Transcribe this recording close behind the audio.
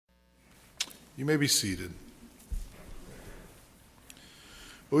You may be seated.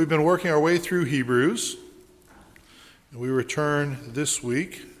 Well, we've been working our way through Hebrews, and we return this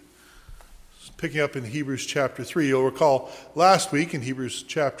week, picking up in Hebrews chapter 3. You'll recall last week in Hebrews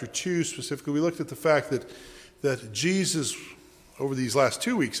chapter 2 specifically, we looked at the fact that Jesus, over these last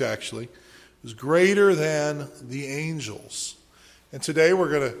 2 weeks actually, was greater than the angels. And today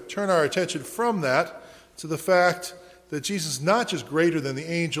we're going to turn our attention from that to the fact that Jesus is not just greater than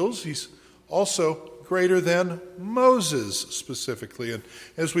the angels, he's also greater than Moses specifically. And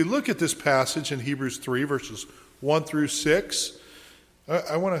as we look at this passage in Hebrews 3, verses 1 through 6,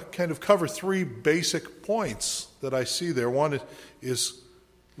 I want to kind of cover three basic points that I see there. One is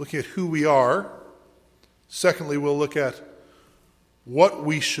looking at who we are. Secondly, we'll look at what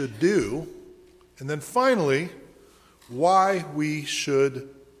we should do. And then finally, why we should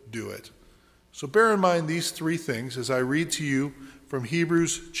do it. So bear in mind these three things as I read to you from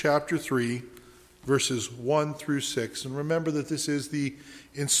Hebrews chapter 3, verses 1 through 6. And remember that this is the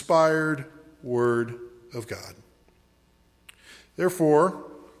inspired word of God. Therefore,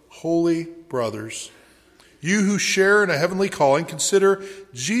 holy brothers, you who share in a heavenly calling, consider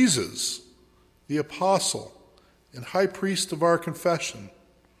Jesus, the apostle and high priest of our confession,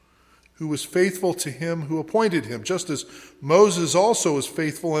 who was faithful to him who appointed him, just as Moses also was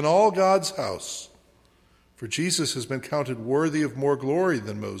faithful in all God's house. For Jesus has been counted worthy of more glory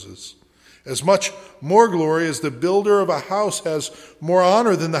than Moses, as much more glory as the builder of a house has more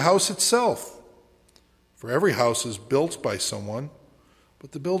honor than the house itself. For every house is built by someone,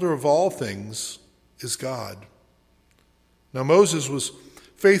 but the builder of all things is God. Now Moses was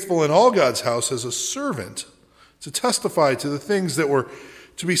faithful in all God's house as a servant to testify to the things that were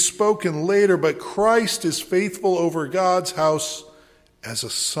to be spoken later, but Christ is faithful over God's house as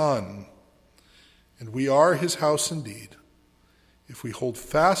a son. And we are his house indeed, if we hold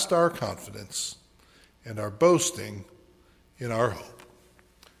fast our confidence and our boasting in our hope.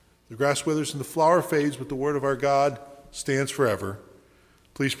 The grass withers and the flower fades, but the word of our God stands forever.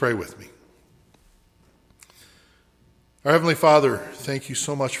 Please pray with me. Our Heavenly Father, thank you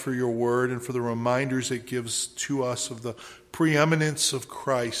so much for your word and for the reminders it gives to us of the preeminence of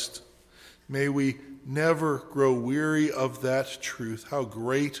Christ. May we never grow weary of that truth, how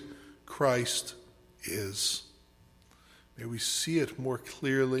great Christ is. May we see it more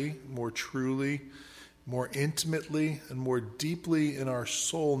clearly, more truly, more intimately, and more deeply in our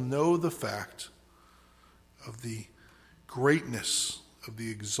soul. Know the fact of the greatness of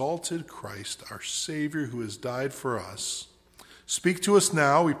the exalted Christ, our Savior who has died for us. Speak to us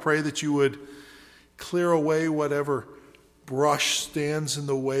now. We pray that you would clear away whatever brush stands in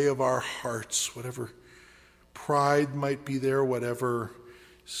the way of our hearts, whatever pride might be there, whatever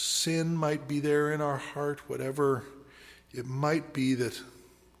sin might be there in our heart, whatever it might be that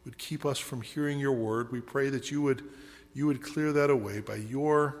would keep us from hearing your word. We pray that you would clear that away by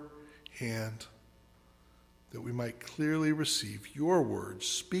your hand, that we might clearly receive your word.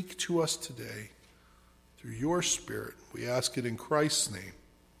 Speak to us today through your Spirit. We ask it in Christ's name.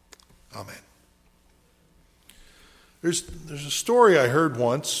 Amen. There's a story I heard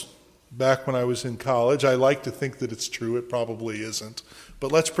once back when I was in college. I like to think that it's true. It probably isn't.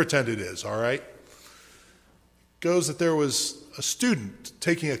 But let's pretend it is, all right? It goes that there was a student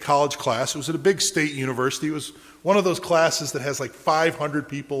taking a college class. It was at a big state university. It was one of those classes that has like 500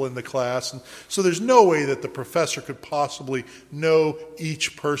 people in the class. And so there's no way that the professor could possibly know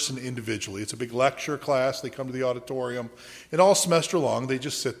each person individually. It's a big lecture class. They come to the auditorium. And all semester long, they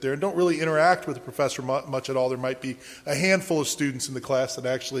just sit there and don't really interact with the professor much at all. There might be a handful of students in the class that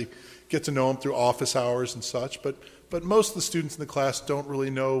actually get to know him through office hours and such. But most of the students in the class don't really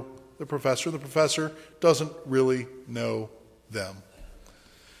know the professor. The professor doesn't really know them.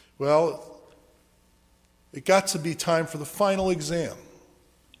 Well, it got to be time for the final exam.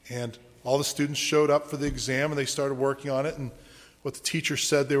 And all the students showed up for the exam and they started working on it. And what the teacher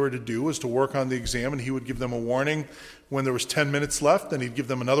said they were to do was to work on the exam, and he would give them a warning when there was 10 minutes left. Then he'd give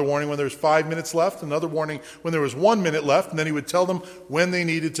them another warning when there was 5 minutes left, another warning when there was 1 minute left. And then he would tell them when they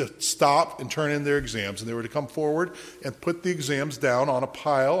needed to stop and turn in their exams. And they were to come forward and put the exams down on a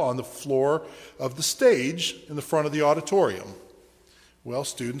pile on the floor of the stage in the front of the auditorium. Well,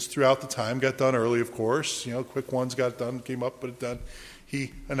 students throughout the time got done early, of course. Quick ones got done, came up, put it done.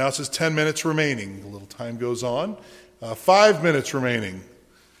 He announces 10 minutes remaining. A little time goes on. 5 minutes remaining.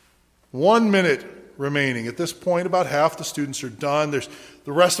 1 minute remaining. At this point, about half the students are done. There's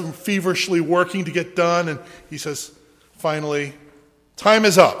the rest of them feverishly working to get done. And he says, finally, time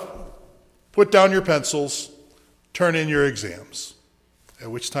is up. Put down your pencils. Turn in your exams.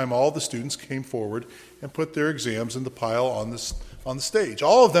 At which time all the students came forward and put their exams in the pile on the stage.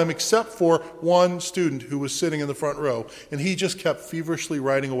 All of them except for one student who was sitting in the front row, and he just kept feverishly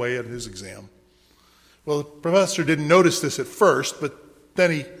writing away at his exam. Well, the professor didn't notice this at first, but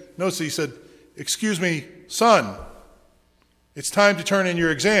then he noticed it. He said, "Excuse me, son, it's time to turn in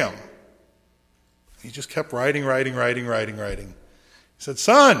your exam." He just kept writing. He said,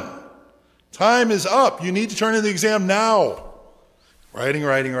 "Son, time is up. You need to turn in the exam now."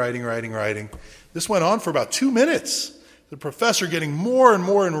 Writing. This went on for about 2 minutes. The professor getting more and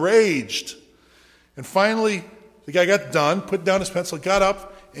more enraged. And finally, the guy got done, put down his pencil, got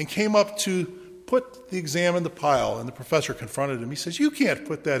up, and came up to put the exam in the pile. And the professor confronted him. He says, "You can't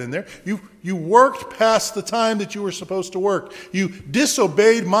put that in there. You worked past the time that you were supposed to work. You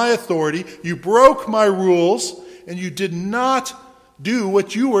disobeyed my authority. You broke my rules. And you did not do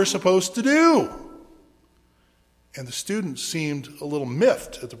what you were supposed to do." And the student seemed a little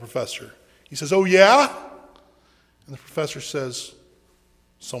miffed at the professor. He says, "Oh, yeah?" And the professor says,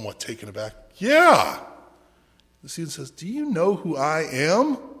 somewhat taken aback, "Yeah." The student says, "Do you know who I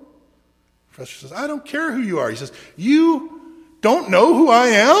am?" The professor says, "I don't care who you are." He says, "You don't know who I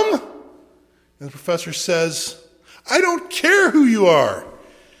am?" And the professor says, "I don't care who you are."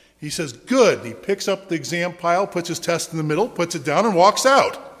 He says, "Good." He picks up the exam pile, puts his test in the middle, puts it down, and walks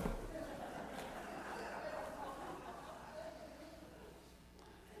out.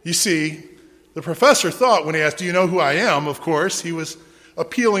 You see, the professor thought when he asked, "Do you know who I am?" Of course, he was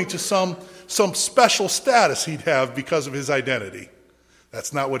appealing to some special status he'd have because of his identity.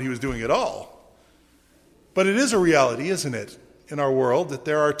 That's not what he was doing at all. But it is a reality, isn't it, in our world, that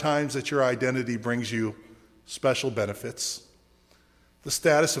there are times that your identity brings you special benefits. The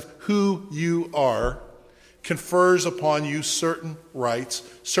status of who you are confers upon you certain rights,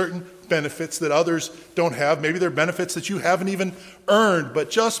 certain benefits that others don't have. Maybe they're benefits that you haven't even earned,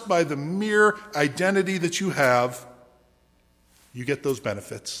 but just by the mere identity that you have, you get those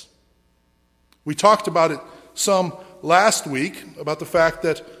benefits. We talked about it some last week, about the fact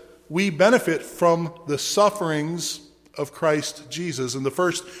that we benefit from the sufferings of Christ Jesus. And the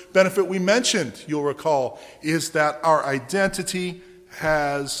first benefit we mentioned, you'll recall, is that our identity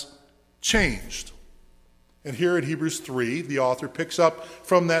has changed. And here at Hebrews 3, the author picks up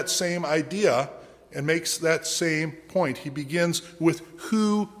from that same idea and makes that same point. He begins with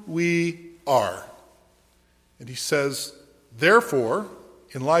who we are. And he says, therefore,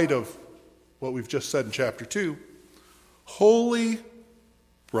 in light of what we've just said in chapter 2, holy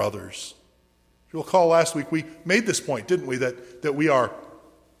brothers. You'll recall last week we made this point, didn't we, that we are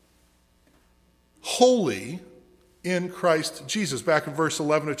holy in Christ Jesus. Back in verse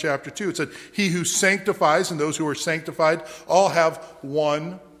 11 of chapter 2, it said, he who sanctifies and those who are sanctified all have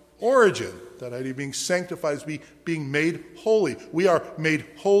one origin. That idea of being sanctified is being made holy. We are made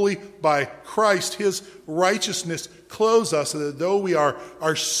holy by Christ. His righteousness clothes us, so that though we are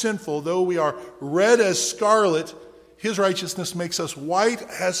sinful, though we are red as scarlet, his righteousness makes us white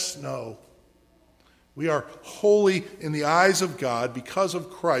as snow. We are holy in the eyes of God because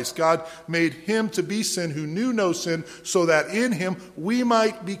of Christ. God made him to be sin who knew no sin, so that in him we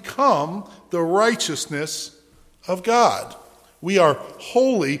might become the righteousness of God. We are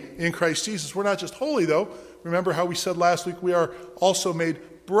holy in Christ Jesus. We're not just holy, though. Remember how we said last week we are also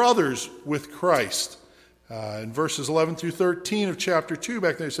made brothers with Christ. In verses 11 through 13 of chapter 2,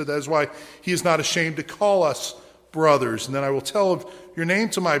 back there, he said that is why he is not ashamed to call us brothers. And then I will tell of your name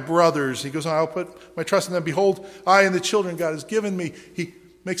to my brothers. He goes on, I'll put my trust in them. Behold, I and the children God has given me. He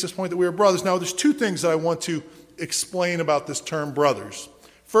makes this point that we are brothers. Now, there's two things that I want to explain about this term brothers.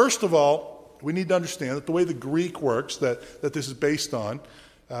 First of all, we need to understand that the way the Greek works, that this is based on,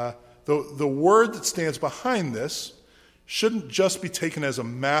 the word that stands behind this shouldn't just be taken as a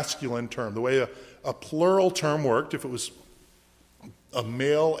masculine term. The way a plural term worked, if it was a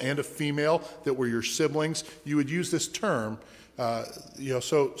male and a female that were your siblings, you would use this term.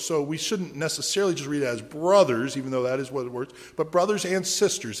 So we shouldn't necessarily just read it as brothers, even though that is what it works, but brothers and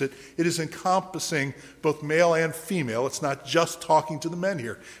sisters. It is encompassing both male and female. It's not just talking to the men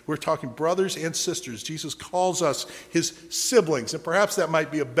here. We're talking brothers and sisters. Jesus calls us his siblings, and perhaps that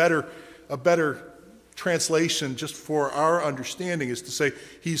might be a better translation just for our understanding is to say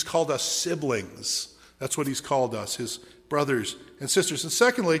he's called us siblings. That's what he's called us, his brothers and sisters. And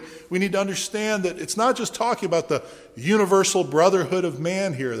secondly, we need to understand that it's not just talking about the universal brotherhood of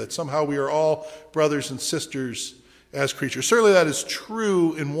man here, that somehow we are all brothers and sisters as creatures. Certainly that is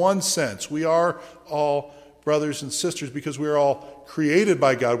true in one sense. We are all brothers and sisters because we are all created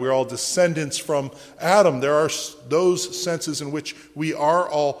by God. We're all descendants from Adam. There are those senses in which we are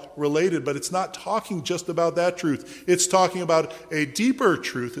all related, but it's not talking just about that truth. It's talking about a deeper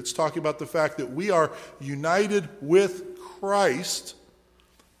truth. It's talking about the fact that we are united with Christ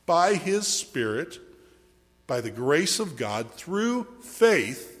by his Spirit, by the grace of God, through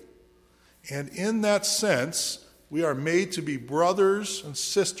faith. And in that sense, we are made to be brothers and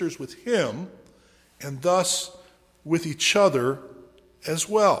sisters with him, and thus with each other as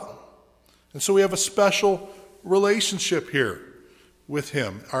well. And so we have a special relationship here with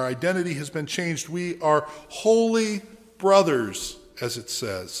him. Our identity has been changed. We are holy brothers, as it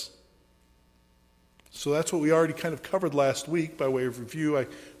says. So that's what we already kind of covered last week by way of review. I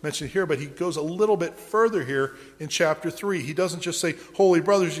mentioned here, but he goes a little bit further here in chapter 3. He doesn't just say holy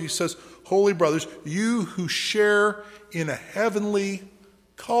brothers, he says, holy brothers, you who share in a heavenly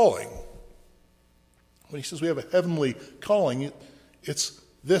calling. When he says we have a heavenly calling, it's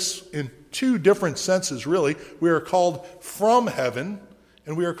this in two different senses, really. We are called from heaven,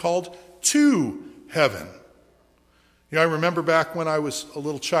 and we are called to heaven. You know, I remember back when I was a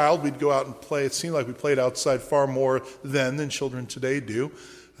little child, we'd go out and play. It seemed like we played outside far more then than children today do.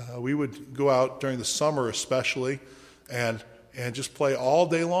 We would go out during the summer especially and just play all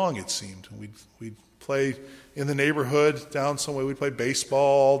day long, it seemed. We'd play in the neighborhood down somewhere. We'd play baseball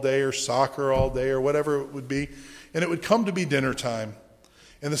all day or soccer all day or whatever it would be. And it would come to be dinner time.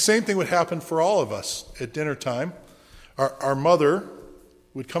 And the same thing would happen for all of us at dinner time. Our mother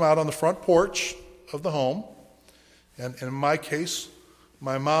would come out on the front porch of the home. And in my case,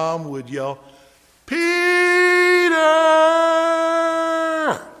 my mom would yell, "Peter!"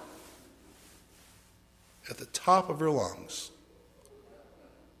 at the top of her lungs.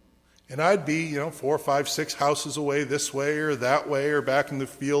 And I'd be, 4, 5, 6 houses away this way or that way or back in the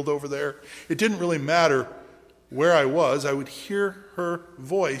field over there. It didn't really matter where I was. I would hear her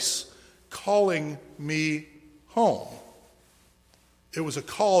voice calling me home. It was a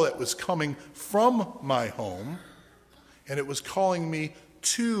call that was coming from my home, and it was calling me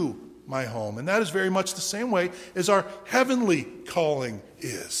to my home. And that is very much the same way as our heavenly calling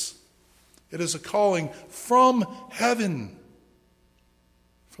is. It is a calling from heaven,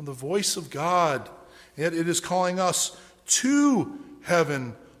 from the voice of God. And it is calling us to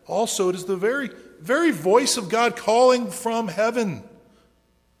heaven. Also, it is the very voice of God calling from heaven.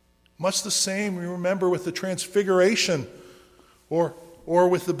 Much the same, we remember, with the transfiguration or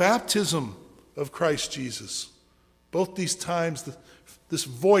with the baptism of Christ Jesus. Both these times, this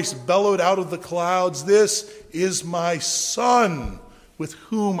voice bellowed out of the clouds, "This is my Son, with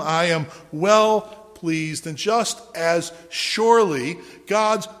whom I am well pleased." And just as surely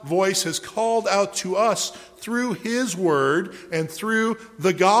God's voice has called out to us through his word and through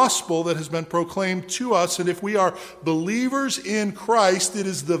the gospel that has been proclaimed to us. And if we are believers in Christ, it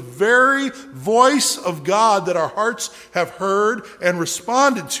is the very voice of God that our hearts have heard and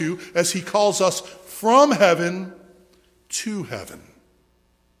responded to as he calls us from heaven to heaven.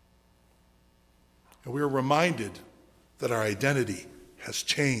 And we are reminded that our identity has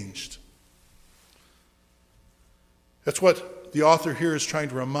changed. That's what the author here is trying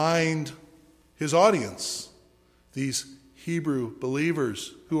to remind his audience, these Hebrew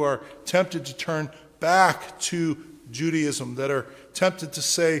believers who are tempted to turn back to Judaism, that are tempted to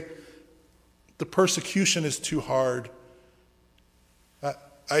say, the persecution is too hard.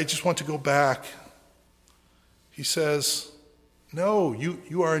 I just want to go back. He says, no,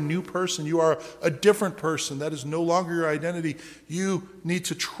 you are a new person. You are a different person. That is no longer your identity. You need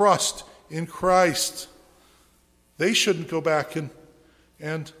to trust in Christ. They shouldn't go back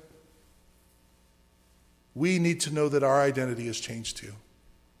and we need to know that our identity has changed too.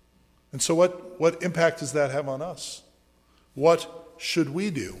 And so what impact does that have on us? What should we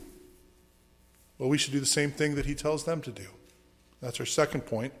do? Well, we should do the same thing that he tells them to do. That's our second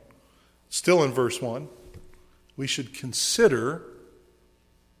point. Still in verse 1. We should consider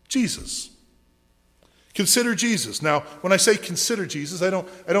Jesus. Consider Jesus. Now, when I say consider Jesus, I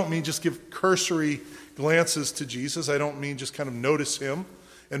don't mean just give cursory glances to Jesus. I don't mean just kind of notice him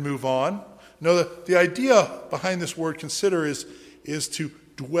and move on. No, the idea behind this word consider is to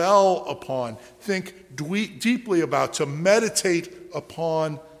dwell upon, think deeply about, to meditate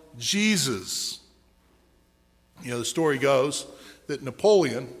upon Jesus. The story goes that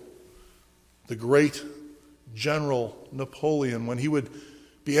Napoleon, the great General Napoleon, when he would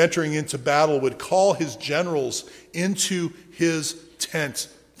be entering into battle, would call his generals into his tent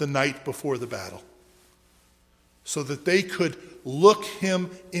the night before the battle so that they could look him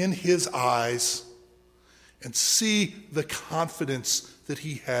in his eyes and see the confidence that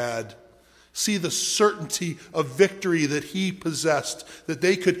he had see the certainty of victory that he possessed, that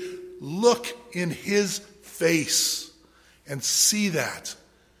they could look in his face and see that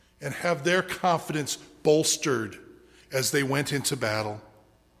and have their confidence bolstered as they went into battle.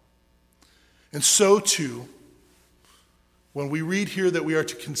 And so too, when we read here that we are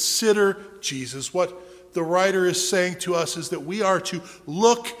to consider Jesus, what the writer is saying to us is that we are to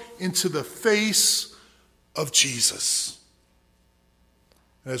look into the face of Jesus.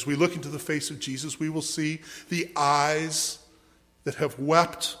 And as we look into the face of Jesus, we will see the eyes that have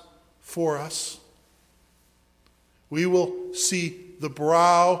wept for us. We will see the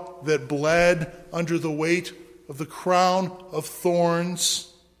brow that bled under the weight of the crown of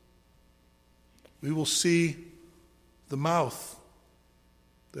thorns. We will see the mouth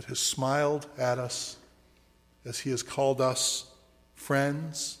that has smiled at us as he has called us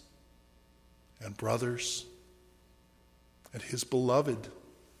friends and brothers and his beloved.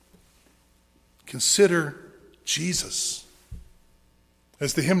 Consider Jesus.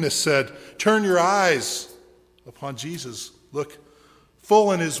 As the hymnist said, turn your eyes upon Jesus. Look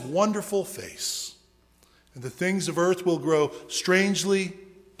full in his wonderful face, and the things of earth will grow strangely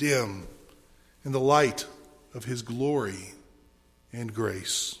dim in the light of his glory and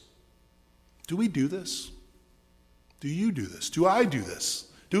grace. Do we do this? Do you do this? Do I do this?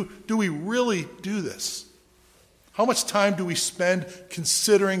 Do we really do this? How much time do we spend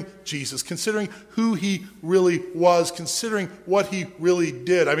considering Jesus, considering who he really was, considering what he really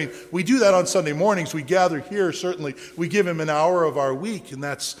did? I mean, we do that on Sunday mornings. We gather here, certainly. We give him an hour of our week, and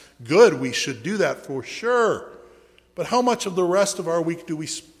that's good. We should do that for sure. But how much of the rest of our week do we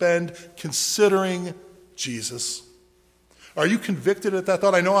spend considering Jesus? Are you convicted at that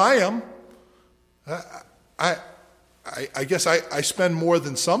thought? I know I am. I guess I spend more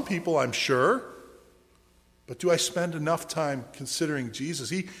than some people, I'm sure. But do I spend enough time considering Jesus?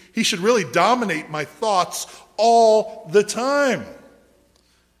 He should really dominate my thoughts all the time.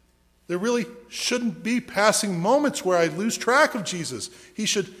 There really shouldn't be passing moments where I lose track of Jesus. He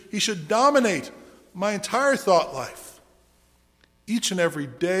should dominate my entire thought life. Each and every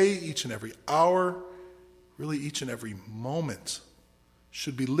day, each and every hour, really each and every moment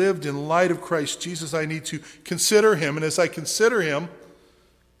should be lived in light of Christ Jesus. I need to consider him, and as I consider him,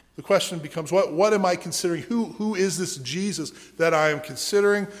 the question becomes, what am I considering? Who is this Jesus that I am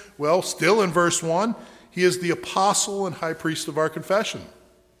considering? Well, still in verse 1, he is the apostle and high priest of our confession.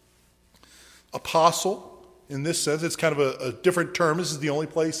 Apostle, in this sense, it's kind of a different term. This is the only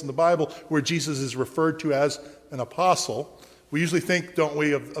place in the Bible where Jesus is referred to as an apostle. We usually think, don't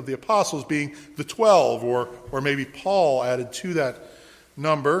we, of the apostles being the 12, or maybe Paul added to that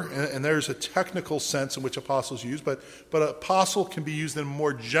number, and there's a technical sense in which apostles use, but apostle can be used in a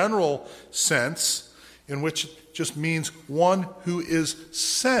more general sense, in which it just means one who is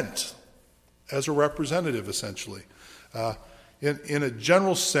sent as a representative, essentially. In a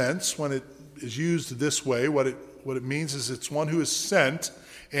general sense, when it is used this way, what it means is it's one who is sent,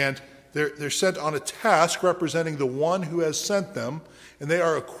 and they're sent on a task representing the one who has sent them, and they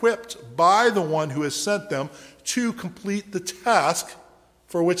are equipped by the one who has sent them to complete the task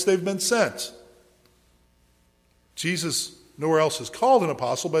for which they've been sent. Jesus nowhere else is called an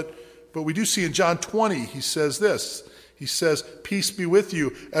apostle, but we do see in John 20, he says this. He says, peace be with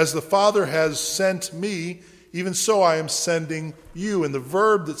you. As the Father has sent me, even so I am sending you. And the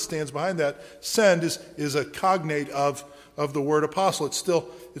verb that stands behind that, send, is a cognate of the word apostle.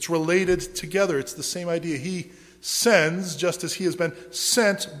 It's related together. It's the same idea. He sends just as he has been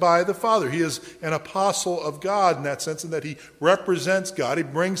sent by the Father. He is an apostle of God in that sense, in that he represents God. He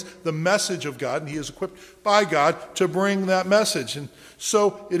brings the message of God, and he is equipped by God to bring that message. And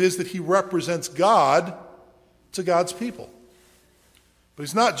so it is that he represents God to God's people. But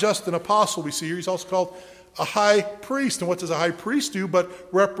he's not just an apostle, we see here. He's also called a high priest. And what does a high priest do but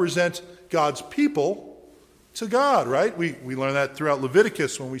represent God's people to God, right? We learned that throughout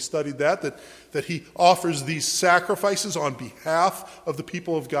Leviticus when we studied that he offers these sacrifices on behalf of the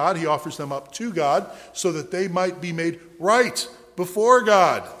people of God. He offers them up to God so that they might be made right before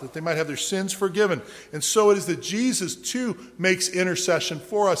God, that they might have their sins forgiven. And so it is that Jesus, too, makes intercession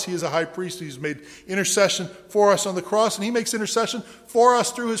for us. He is a high priest. He's made intercession for us on the cross, and he makes intercession for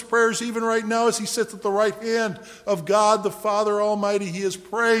us through his prayers even right now as he sits at the right hand of God the Father Almighty. He is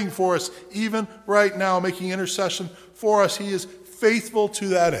praying for us even right now, making intercession for us. He is faithful to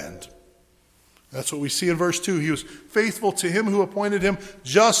that end. That's what we see in verse 2. He was faithful to him who appointed him,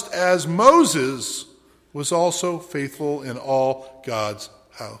 just as Moses was also faithful in all God's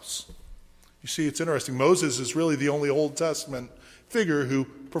house. You see, it's interesting. Moses is really the only Old Testament figure who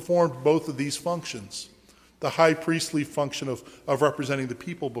performed both of these functions. the high priestly function of representing the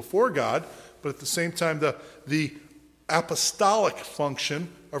people before God, but at the same time the apostolic function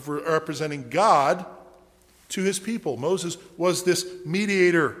of representing God to his people. Moses was this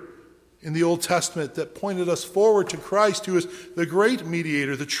mediator in the Old Testament that pointed us forward to Christ, who is the great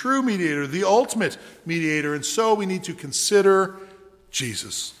mediator, the true mediator, the ultimate mediator. And so we need to consider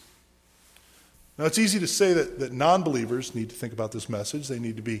Jesus. Now, it's easy to say that non-believers need to think about this message. They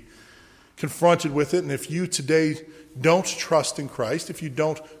need to be confronted with it. And if you today don't trust in Christ, if you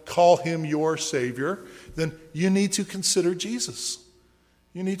don't call him your Savior, then you need to consider Jesus.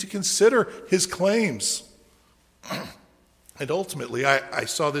 You need to consider his claims. And ultimately, I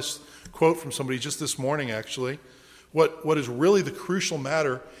saw this quote from somebody just this morning, actually. What is really the crucial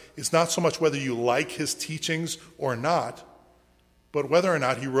matter is not so much whether you like his teachings or not, but whether or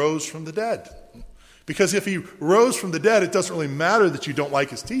not he rose from the dead. Because if he rose from the dead, it doesn't really matter that you don't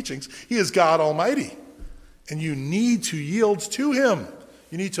like his teachings. He is God Almighty. And you need to yield to him.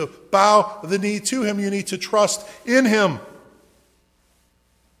 You need to bow the knee to him. You need to trust in him.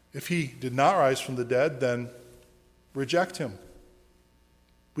 If he did not rise from the dead, then reject him.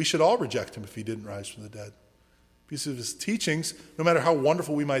 We should all reject him if he didn't rise from the dead. Because of his teachings, no matter how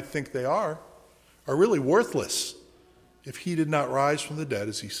wonderful we might think they are really worthless if he did not rise from the dead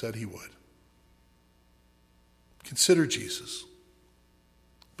as he said he would. Consider Jesus.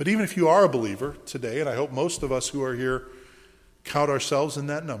 But even if you are a believer today, and I hope most of us who are here count ourselves in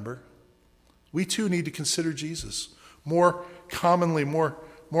that number, we too need to consider Jesus more commonly, more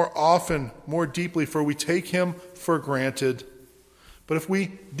often, more deeply, for we take him for granted. But if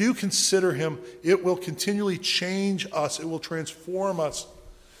we do consider him, it will continually change us. It will transform us.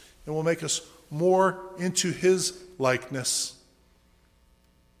 It will make us more into his likeness.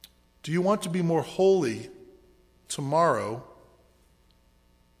 Do you want to be more holy tomorrow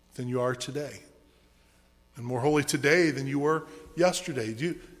than you are today? And more holy today than you were yesterday?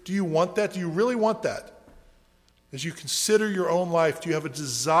 Do you want that? Do you really want that? As you consider your own life, do you have a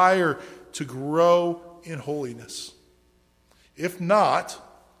desire to grow in holiness? If not,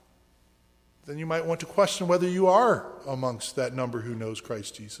 then you might want to question whether you are amongst that number who knows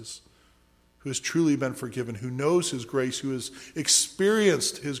Christ Jesus, who has truly been forgiven, who knows his grace, who has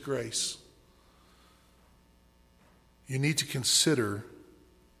experienced his grace. You need to consider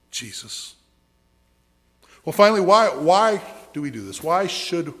Jesus. Well, finally, why do we do this? Why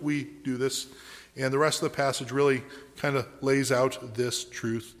should we do this? And the rest of the passage really kind of lays out this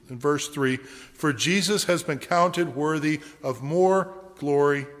truth. In verse 3, for Jesus has been counted worthy of more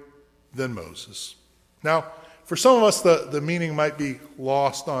glory than Moses. Now, for some of us, the meaning might be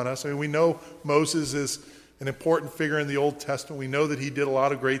lost on us. I mean, we know Moses is an important figure in the Old Testament. We know that he did a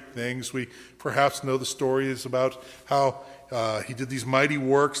lot of great things. We perhaps know the stories about how he did these mighty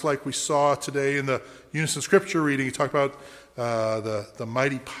works like we saw today in the Unison Scripture reading. He talked about the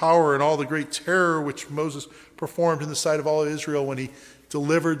mighty power and all the great terror which Moses performed in the sight of all of Israel when he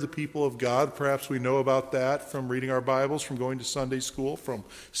delivered the people of God. Perhaps we know about that from reading our Bibles, from going to Sunday school, from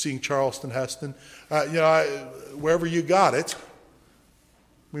seeing Charleston Heston. Wherever you got it,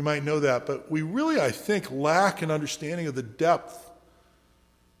 we might know that. But we really, I think, lack an understanding of the depth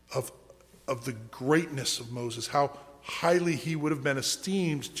of the greatness of Moses, how highly he would have been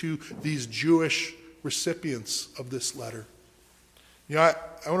esteemed to these Jewish recipients of this letter. I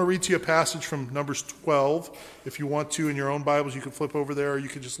want to read to you a passage from Numbers 12. If you want to, in your own Bibles, you can flip over there or you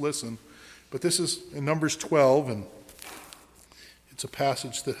can just listen. But this is in Numbers 12, and it's a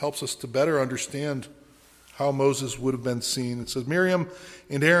passage that helps us to better understand how Moses would have been seen. It says, Miriam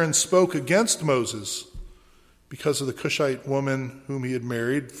and Aaron spoke against Moses because of the Cushite woman whom he had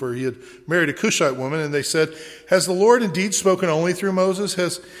married, for he had married a Cushite woman, and they said, has the Lord indeed spoken only through Moses?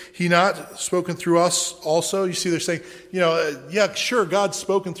 Has he not spoken through us also? You see, they're saying, yeah, sure, God's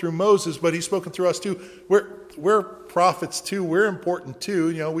spoken through Moses, but he's spoken through us too. We're prophets too. We're important too.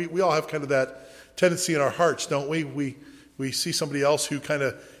 We all have kind of that tendency in our hearts, don't we? We see somebody else who kind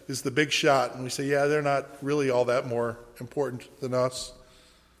of is the big shot, and we say, yeah, they're not really all that more important than us.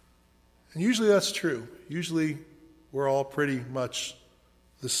 And usually that's true. Usually we're all pretty much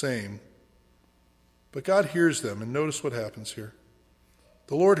the same. But God hears them, and notice what happens here.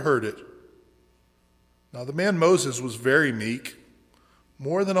 The Lord heard it. Now the man Moses was very meek,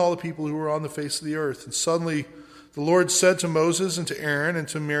 more than all the people who were on the face of the earth. And suddenly the Lord said to Moses and to Aaron and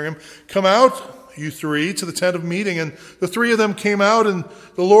to Miriam, come out, you three, to the tent of meeting. And the three of them came out, and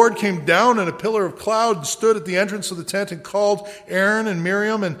the Lord came down in a pillar of cloud and stood at the entrance of the tent and called Aaron and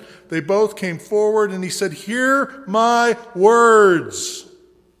Miriam, and they both came forward, and he said, hear my words.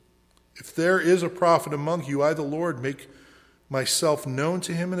 If there is a prophet among you, I, the Lord, make myself known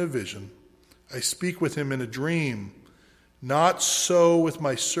to him in a vision. I speak with him in a dream. Not so with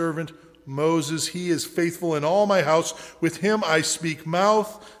my servant Moses. He is faithful in all my house. With him I speak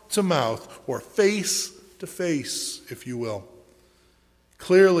mouth to mouth, or face to face, if you will,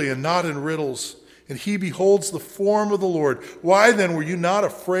 clearly and not in riddles. And he beholds the form of the Lord. Why then were you not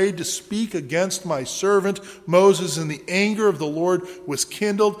afraid to speak against my servant Moses? And the anger of the Lord was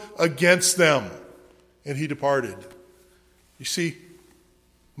kindled against them, and he departed. You see,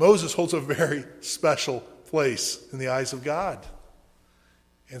 Moses holds a very special place in the eyes of God.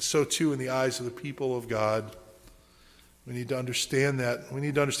 And so too in the eyes of the people of God. We need to understand that. We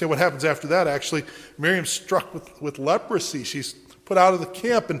need to understand what happens after that. Actually, Miriam's struck with leprosy. She's put out of the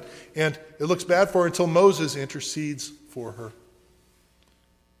camp, and it looks bad for her until Moses intercedes for her.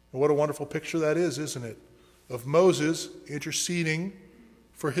 And what a wonderful picture that is, isn't it? Of Moses interceding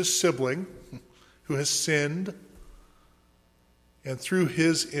for his sibling who has sinned, and through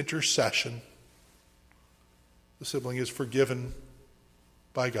his intercession, the sibling is forgiven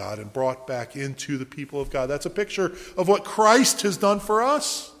by God and brought back into the people of God. That's a picture of what Christ has done for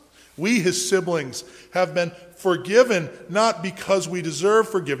us. We, his siblings, have been forgiven not because we deserve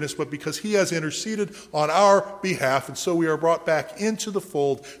forgiveness, but because he has interceded on our behalf. And so we are brought back into the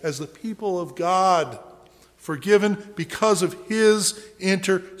fold as the people of God, forgiven because of his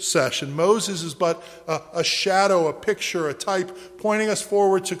intercession. Moses is but a shadow, a picture, a type, pointing us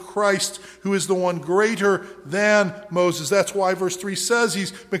forward to Christ, who is the one greater than Moses. That's why verse 3 says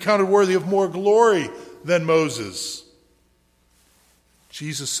he's been counted worthy of more glory than Moses.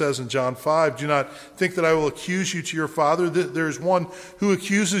 Jesus says in John 5, do not think that I will accuse you to your father. There is one who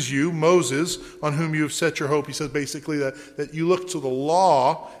accuses you, Moses, on whom you have set your hope. He says basically that you look to the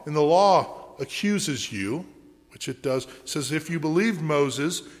law, and the law accuses you, which it does. It says, if you believed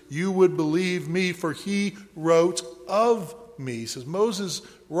Moses, you would believe me, for he wrote of me. He says Moses'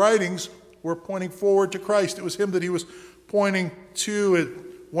 writings were pointing forward to Christ. It was him that he was pointing to.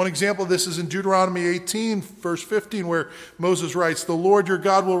 One example of this is in Deuteronomy 18, verse 15, where Moses writes, the Lord your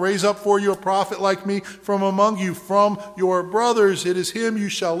God will raise up for you a prophet like me from among you, from your brothers. It is him you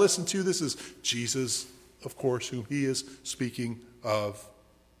shall listen to. This is Jesus, of course, whom he is speaking of.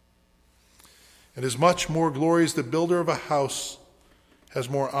 And as much more glory as the builder of a house has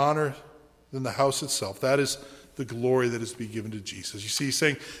more honor than the house itself. That is the glory that is to be given to Jesus. You see, he's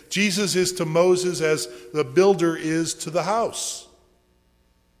saying Jesus is to Moses as the builder is to the house.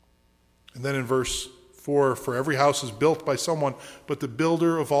 And then in verse 4, for every house is built by someone, but the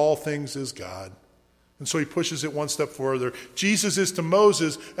builder of all things is God. And so he pushes it one step further. Jesus is to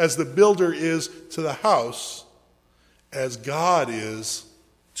Moses as the builder is to the house, as God is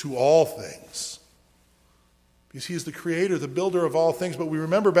to all things. Because he is the creator, the builder of all things. But we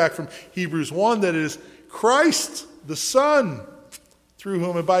remember back from Hebrews 1 that it is Christ, the Son, through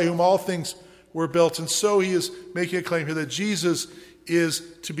whom and by whom all things were built. And so he is making a claim here that Jesus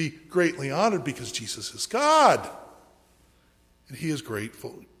is to be greatly honored because Jesus is God. And he is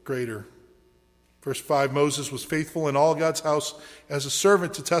greater. Verse 5, Moses was faithful in all God's house as a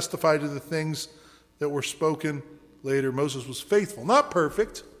servant to testify to the things that were spoken later. Moses was faithful, not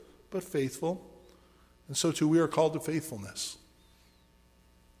perfect, but faithful. And so too we are called to faithfulness.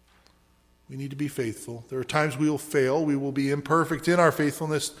 We need to be faithful. There are times we will fail. We will be imperfect in our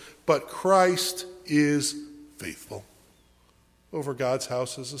faithfulness, but Christ is faithful. Over God's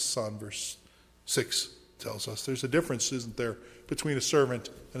house as a son, verse 6 tells us. There's a difference, isn't there, between a servant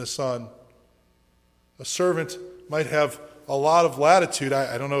and a son. A servant might have a lot of latitude.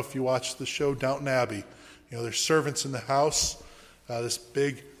 I don't know if you watch the show Downton Abbey. You know, there's servants in the house, this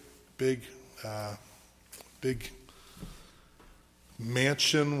big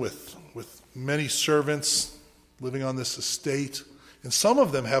mansion with many servants living on this estate. And some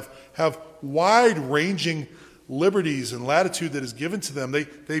of them have wide-ranging liberties and latitude that is given to them.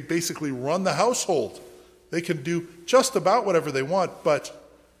 They basically run the household. They can do just about whatever they want,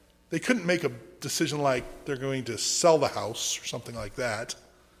 but they couldn't make a decision like they're going to sell the house or something like that.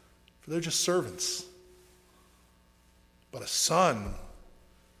 They're just servants. But a son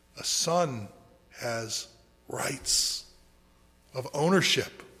has rights of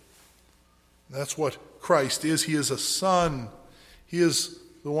ownership. And that's what Christ is. He is a son. He is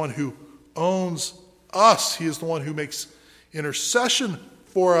the one who owns us. He is the one who makes intercession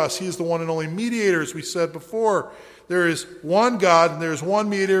for us. He is the one and only mediator, as we said before. There is one God, and there is one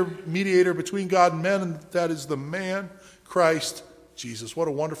mediator between God and men, and that is the man, Christ Jesus. What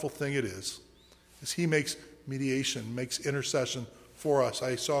a wonderful thing it is, as he makes mediation, makes intercession for us.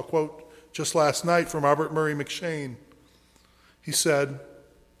 I saw a quote just last night from Robert Murray McShane. He said,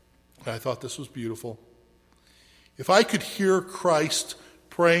 and I thought this was beautiful, if I could hear Christ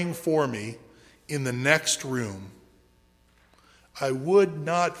praying for me in the next room, I would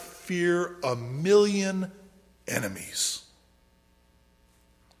not fear 1,000,000 enemies.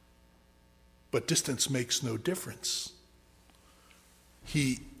 But distance makes no difference.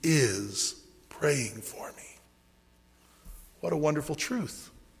 He is praying for me. What a wonderful truth.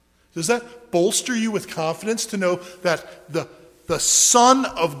 Does that bolster you with confidence to know that the Son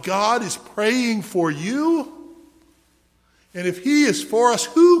of God is praying for you? And if he is for us,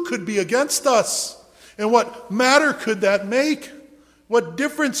 who could be against us? And what matter could that make? What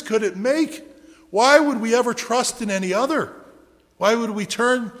difference could it make? Why would we ever trust in any other? Why would we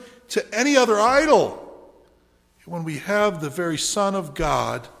turn to any other idol when we have the very Son of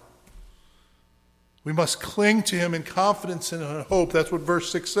God? We must cling to him in confidence and in hope. That's what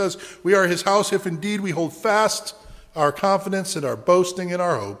verse 6 says. We are his house if indeed we hold fast our confidence and our boasting and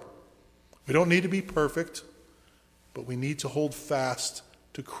our hope. We don't need to be perfect, but we need to hold fast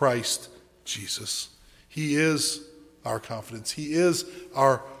to Christ Jesus. He is our confidence. He is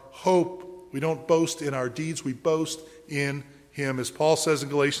our hope. We don't boast in our deeds. We boast in him. As Paul says in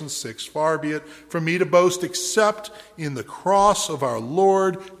Galatians 6, far be it from me to boast except in the cross of our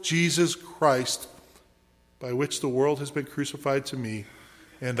Lord Jesus Christ, by which the world has been crucified to me,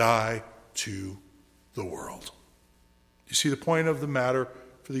 and I to the world. You see, the point of the matter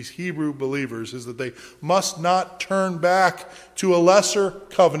for these Hebrew believers is that they must not turn back to a lesser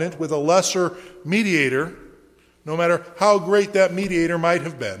covenant with a lesser mediator, no matter how great that mediator might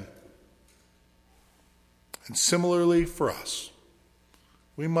have been. And similarly for us,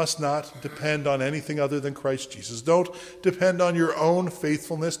 we must not depend on anything other than Christ Jesus. Don't depend on your own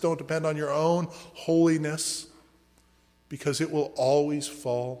faithfulness. Don't depend on your own holiness, because it will always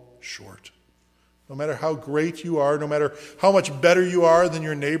fall short. No matter how great you are, no matter how much better you are than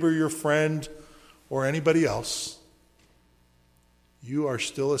your neighbor, your friend, or anybody else, you are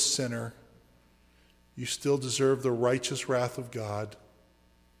still a sinner. You still deserve the righteous wrath of God.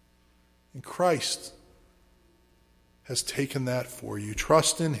 And Christ has taken that for you.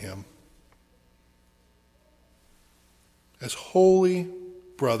 Trust in him. As holy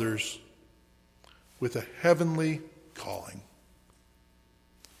brothers with a heavenly calling,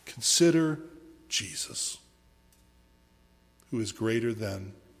 consider Jesus, who is greater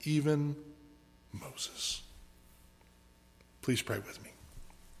than even Moses. Please pray with me.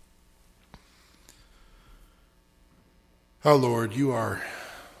 Our Lord, you are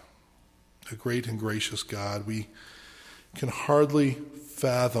a great and gracious God. We can hardly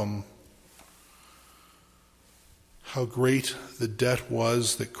fathom how great the debt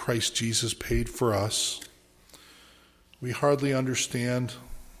was that Christ Jesus paid for us. We hardly understand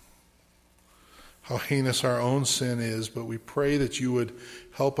how heinous our own sin is, but we pray that you would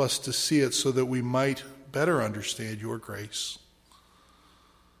help us to see it so that we might better understand your grace.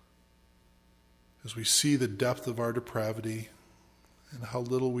 As we see the depth of our depravity and how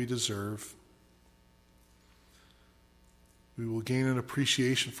little we deserve, we will gain an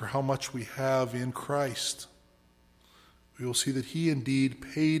appreciation for how much we have in Christ. We will see that he indeed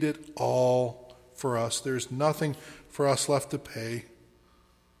paid it all for us. There's nothing for us left to pay.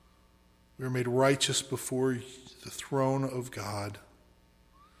 We are made righteous before the throne of God.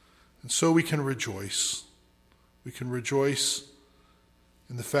 And so we can rejoice. We can rejoice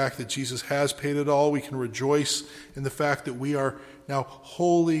in the fact that Jesus has paid it all. We can rejoice in the fact that we are now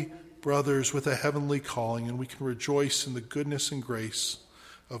holy brothers with a heavenly calling, and we can rejoice in the goodness and grace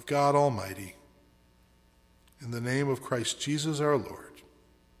of God Almighty. In the name of Christ Jesus our Lord.